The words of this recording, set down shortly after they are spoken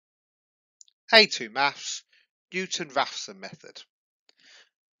A2 Maths, Newton Raphson method.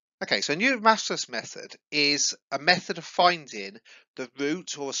 Okay, so Newton Raphson's method is a method of finding the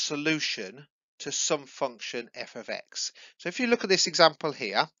root or a solution to some function f of x. So if you look at this example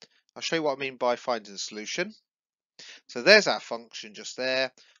here, I'll show you what I mean by finding a solution. So there's our function just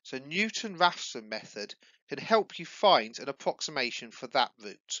there. So Newton Raphson method can help you find an approximation for that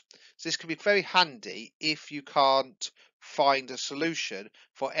root. So this can be very handy if you can't find a solution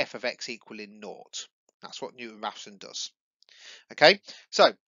for f of x equaling naught. That's what Newton Raphson does. Okay,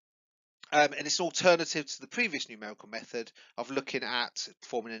 so and it's an alternative to the previous numerical method of looking at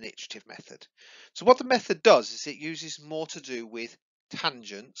forming an iterative method. So what the method does is it uses more to do with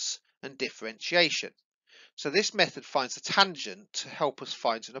tangents and differentiation. So this method finds a tangent to help us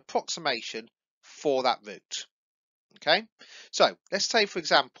find an approximation for that root. Okay, so let's say, for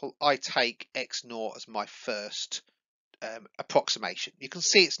example, I take x0 as my first approximation. You can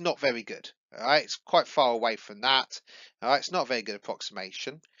see it's not very good. All right, it's quite far away from that. All right, it's not a very good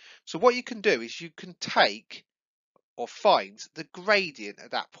approximation. So what you can do is you can take or find the gradient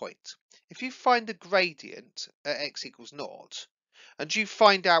at that point. If you find the gradient at x equals naught, and you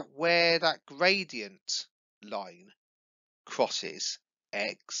find out where that gradient line crosses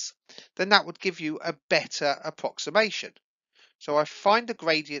x, then that would give you a better approximation. So I find the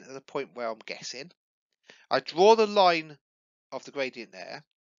gradient at the point where I'm guessing. I draw the line of the gradient there,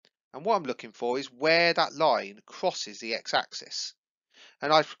 and what I'm looking for is where that line crosses the x-axis,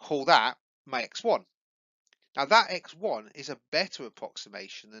 and I call that my x1. Now that x1 is a better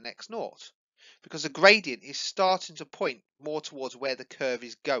approximation than x0 because the gradient is starting to point more towards where the curve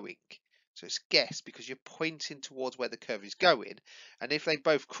is going. So it's guessed because you're pointing towards where the curve is going, and if they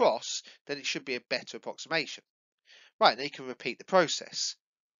both cross, then it should be a better approximation. Right, now you can repeat the process.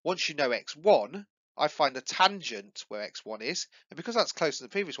 Once you know x1, I find the tangent where x1 is, and because that's close to the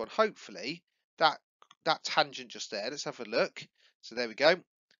previous one, hopefully that tangent just there, let's have a look. So there we go.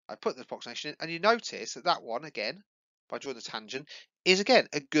 I put the approximation in, and you notice that that one, again, by drawing the tangent, is again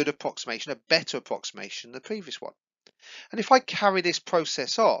a good approximation, a better approximation than the previous one. And if I carry this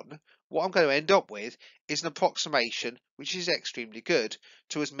process on, what I'm going to end up with is an approximation which is extremely good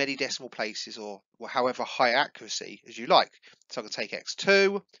to as many decimal places or however high accuracy as you like. So I can take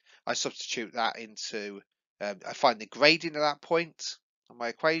x2, I substitute that into, I find the gradient at that point on my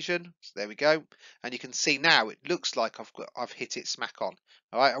equation. So there we go. And you can see now it looks like I've hit it smack on.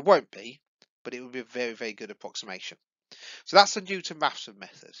 All right, I won't be, but it would be a very, very good approximation. So that's the Newton Raphson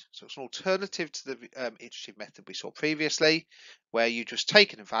method. So it's an alternative to the iterative method we saw previously, where you're just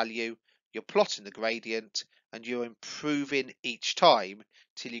taking a value, you're plotting the gradient, and you're improving each time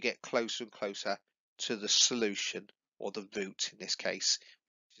till you get closer and closer to the solution, or the root in this case,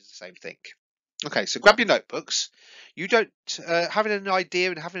 which is the same thing. Okay, so grab your notebooks. You don't having an idea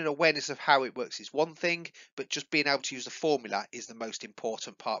and having an awareness of how it works is one thing, but just being able to use the formula is the most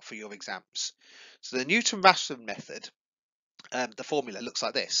important part for your exams. So the Newton Raphson method, the formula looks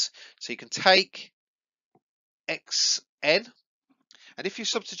like this. So you can take xn, and if you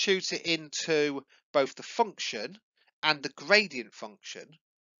substitute it into both the function and the gradient function,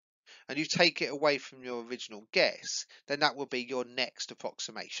 and you take it away from your original guess, then that will be your next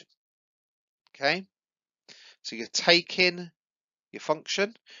approximation. Okay, so you're taking your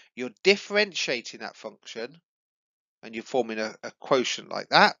function, you're differentiating that function, and you're forming a quotient like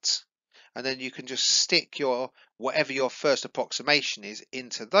that, and then you can just stick your whatever your first approximation is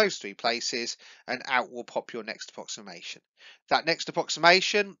into those three places, and out will pop your next approximation. That next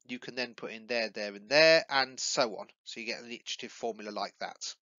approximation you can then put in there, there and there, and so on. So you get an iterative formula like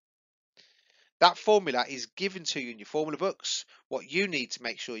that. That formula is given to you in your formula books. What you need to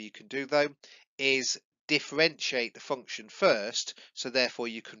make sure you can do though is differentiate the function first, so therefore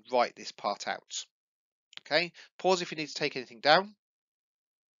you can write this part out. Okay, pause if you need to take anything down.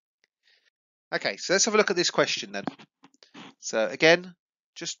 Okay, so let's have a look at this question then. So again,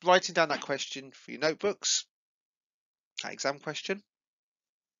 just writing down that question for your notebooks, that exam question.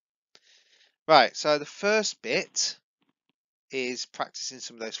 Right, so the first bit is practicing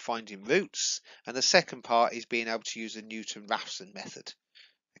some of those finding roots, and the second part is being able to use the Newton Raphson method.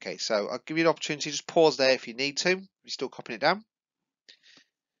 Okay, so I'll give you an opportunity to just pause there if you need to, if you're still copying it down.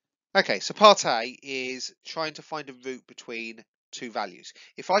 Okay, so part A is trying to find a root between two values.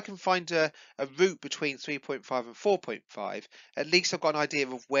 If I can find a root between 3.5 and 4.5, at least I've got an idea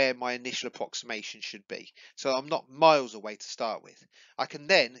of where my initial approximation should be. So I'm not miles away to start with. I can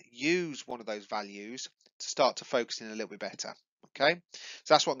then use one of those values to start to focus in a little bit better. Okay,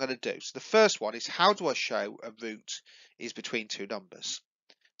 so that's what I'm going to do. So the first one is, how do I show a root is between two numbers?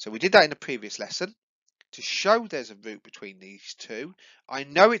 So we did that in the previous lesson. To show there's a root between these two, I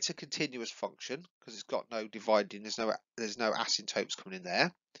know it's a continuous function because it's got no dividing, there's no asymptotes coming in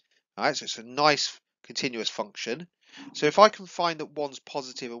there. All right, so it's a nice continuous function. So if I can find that one's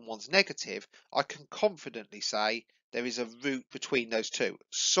positive and one's negative, I can confidently say there is a root between those two.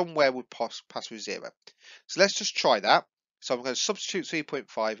 Somewhere would pass through 0. So let's just try that. So I'm going to substitute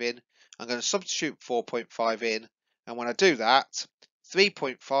 3.5 in. I'm going to substitute 4.5 in. And when I do that,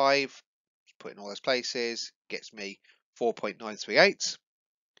 3.5, put in all those places, gets me 4.938.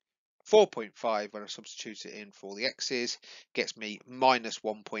 4.5 when I substitute it in for all the x's gets me minus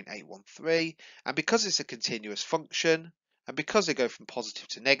 1.813, and because it's a continuous function and because they go from positive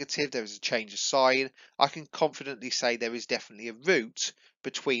to negative, there is a change of sign, I can confidently say there is definitely a root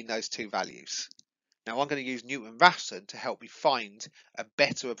between those two values. Now I'm going to use Newton Raphson to help me find a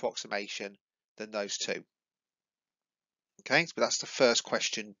better approximation than those two. Okay, so that's the first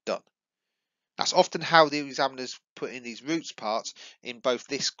question done. That's often how the examiners put in these roots parts in both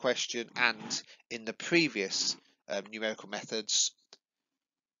this question and in the previous numerical methods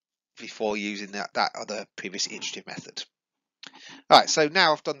before using that other previous iterative method. Alright, so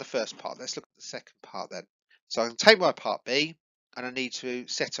now I've done the first part. Let's look at the second part then. So I can take my part B and I need to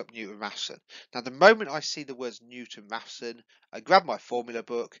set up Newton Raphson. Now the moment I see the words Newton Raphson, I grab my formula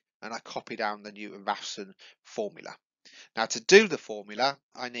book and I copy down the Newton Raphson formula. Now to do the formula,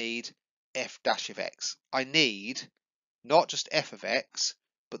 I need f dash of x. I need not just f of x,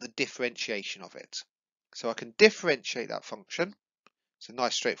 but the differentiation of it. So I can differentiate that function. It's a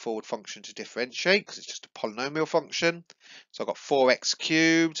nice straightforward function to differentiate because it's just a polynomial function. So I've got 4x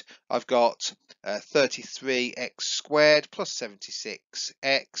cubed, I've got 33x squared plus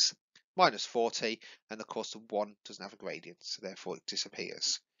 76x minus 40, and of course the 1 doesn't have a gradient, so therefore it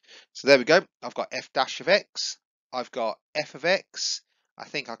disappears. So there we go, I've got f dash of x, I've got f of x. I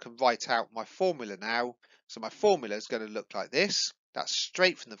think I can write out my formula now. So my formula is going to look like this. That's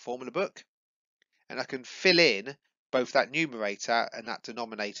straight from the formula book. And I can fill in both that numerator and that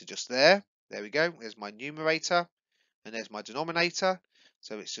denominator just there. There we go. There's my numerator and there's my denominator.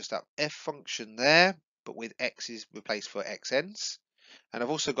 So it's just that f function there, but with x's replaced for xn's. And I've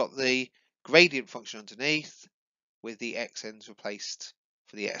also got the gradient function underneath with the xn's replaced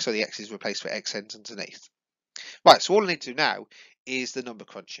for the x's replaced for xn's underneath. Right, so all I need to do now is the number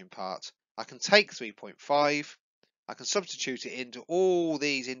crunching part. I can take 3.5, I can substitute it into all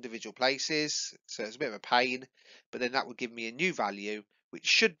these individual places, so it's a bit of a pain, but then that would give me a new value, which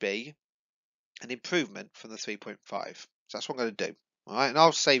should be an improvement from the 3.5. So that's what I'm going to do. All right, and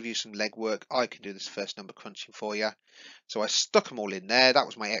I'll save you some legwork. I can do this first number crunching for you. So I stuck them all in there. That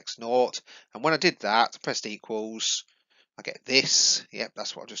was my x0, and when I did that, pressed equals, I get this. Yep,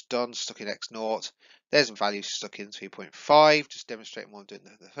 that's what I've just done. Stuck in x0. There's some values stuck in 3.5. Just demonstrating what I'm doing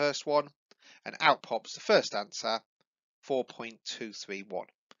the first one. And out pops the first answer, 4.231.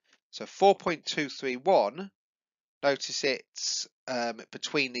 So 4.231, notice it's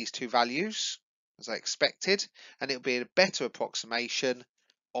between these two values, as I expected, and it'll be a better approximation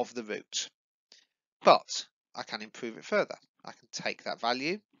of the root. But I can improve it further. I can take that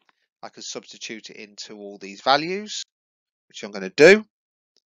value, I can substitute it into all these values, which I'm going to do.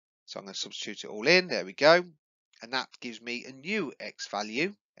 So I'm going to substitute it all in, there we go. And that gives me a new x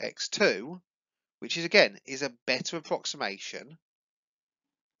value, x2, which is again, is a better approximation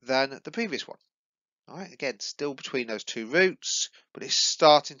than the previous one. All right, again, still between those two roots, but it's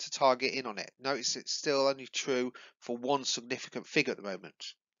starting to target in on it. Notice it's still only true for one significant figure at the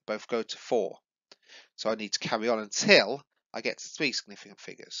moment. Both go to 4. So I need to carry on until I get to 3 significant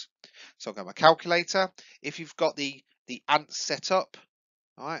figures. So I'll go to my calculator. If you've got the ant set up,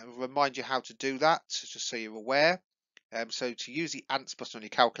 all right, I'll remind you how to do that, just so you're aware. So to use the ants button on your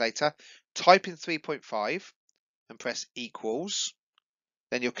calculator, type in 3.5 and press equals.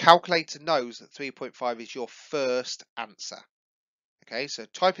 Then your calculator knows that 3.5 is your first answer. Okay, so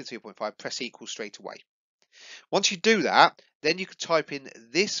type in 3.5, press equals straight away. Once you do that, then you can type in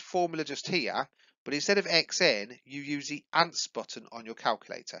this formula just here, but instead of xn, you use the ants button on your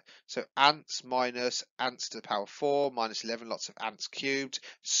calculator. So ants minus ants to the power 4 minus 11 lots of ants cubed,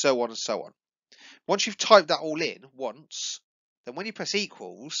 so on and so on. Once you've typed that all in once, then when you press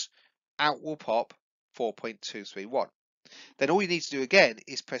equals, out will pop 4.231. Then all you need to do again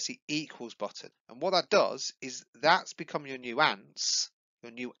is press the equals button. And what that does is that's become your new ants,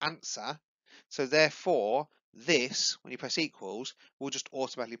 your new answer. So therefore, this, when you press equals, will just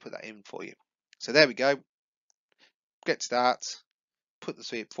automatically put that in for you. So there we go. Get to that. Put the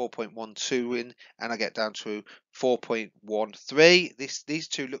 4.12 in, and I get down to 4.13. These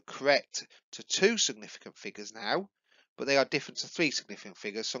two look correct to 2 significant figures now, but they are different to 3 significant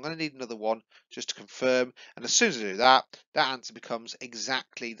figures. So I'm going to need another one just to confirm. And as soon as I do that, that answer becomes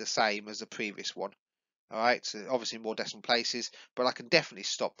exactly the same as the previous one. All right, so obviously more decimal places, but I can definitely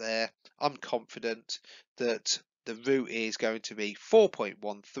stop there. I'm confident that the root is going to be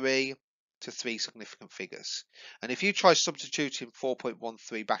 4.13 to 3 significant figures. And if you try substituting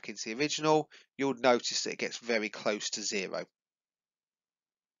 4.13 back into the original, you'll notice that it gets very close to 0.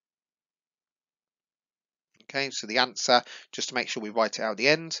 Okay, so the answer, just to make sure we write it out at the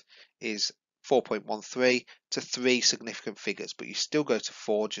end, is 4.13 to 3 significant figures, but you still go to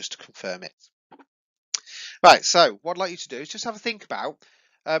 4 just to confirm it. Right, so what I'd like you to do is just have a think about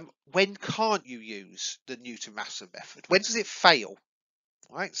when can't you use the Newton Raphson method? When does it fail?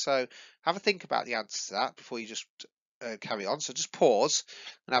 Right, so have a think about the answer to that before you just carry on. So just pause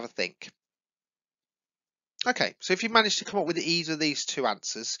and have a think. Okay, so if you manage to come up with either of these two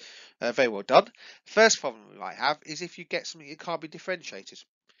answers, very well done. First problem we might have is if you get something that can't be differentiated.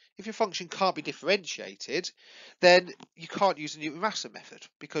 If your function can't be differentiated, then you can't use the Newton Raphson method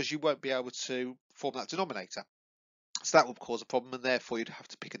because you won't be able to form that denominator. So that will cause a problem, and therefore you'd have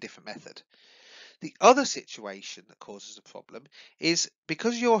to pick a different method. The other situation that causes a problem is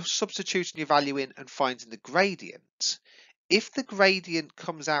because you're substituting your value in and finding the gradient. If the gradient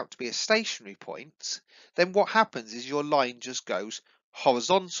comes out to be a stationary point, then what happens is your line just goes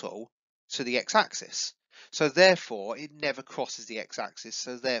horizontal to the x-axis. So therefore it never crosses the x-axis,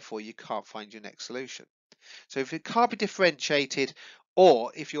 so therefore you can't find your next solution. So if it can't be differentiated,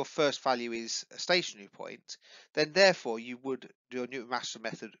 or if your first value is a stationary point, then therefore your Newton Raphson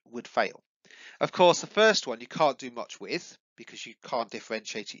method would fail. Of course, the first one you can't do much with because you can't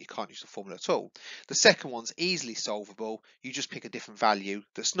differentiate it, you can't use the formula at all. The second one's easily solvable. You just pick a different value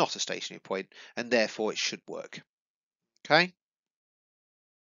that's not a stationary point, and therefore it should work. Okay?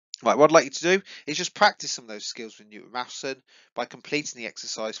 Right, what I'd like you to do is just practice some of those skills with Newton Raphson by completing the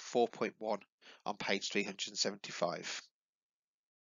exercise 4.1 on page 375.